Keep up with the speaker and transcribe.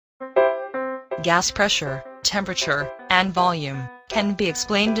Gas pressure, temperature, and volume can be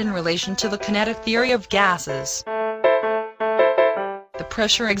explained in relation to the kinetic theory of gases. The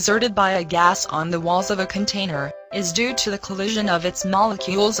pressure exerted by a gas on the walls of a container is due to the collision of its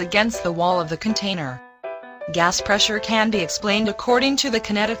molecules against the wall of the container. Gas pressure can be explained according to the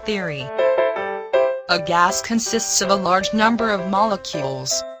kinetic theory. A gas consists of a large number of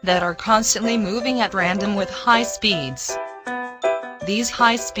molecules that are constantly moving at random with high speeds. These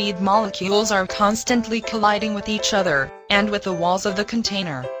high-speed molecules are constantly colliding with each other and with the walls of the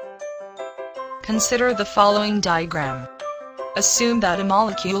container. Consider the following diagram. Assume that a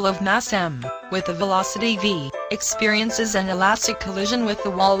molecule of mass m, with a velocity v, experiences an elastic collision with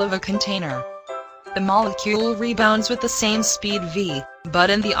the wall of a container. The molecule rebounds with the same speed v, but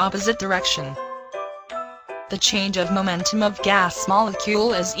in the opposite direction. The change of momentum of gas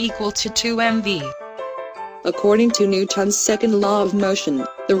molecule is equal to 2mv. According to Newton's second law of motion,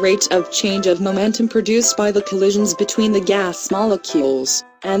 the rate of change of momentum produced by the collisions between the gas molecules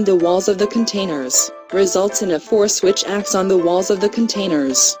and the walls of the containers results in a force which acts on the walls of the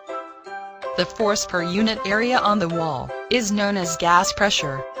containers. The force per unit area on the wall is known as gas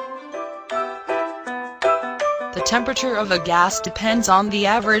pressure. The temperature of a gas depends on the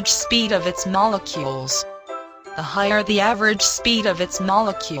average speed of its molecules. The higher the average speed of its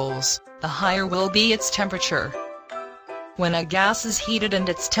molecules, the higher will be its temperature. When a gas is heated and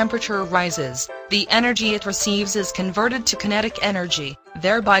its temperature rises, the energy it receives is converted to kinetic energy,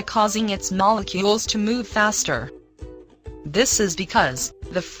 thereby causing its molecules to move faster. This is because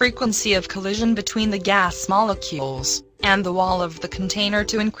the frequency of collision between the gas molecules and the wall of the container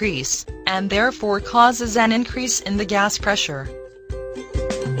to increase, and therefore causes an increase in the gas pressure.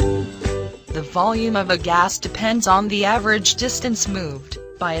 The volume of a gas depends on the average distance moved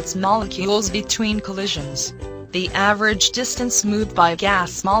by its molecules between collisions. The average distance moved by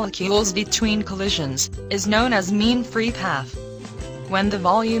gas molecules between collisions is known as mean free path. When the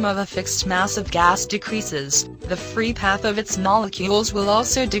volume of a fixed mass of gas decreases, the free path of its molecules will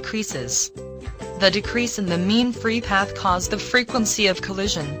also decreases. The decrease in the mean free path causes the frequency of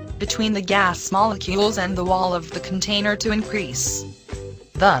collision between the gas molecules and the wall of the container to increase.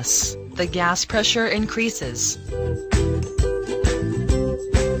 Thus, the gas pressure increases.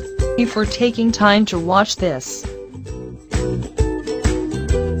 Thank you for taking time to watch this.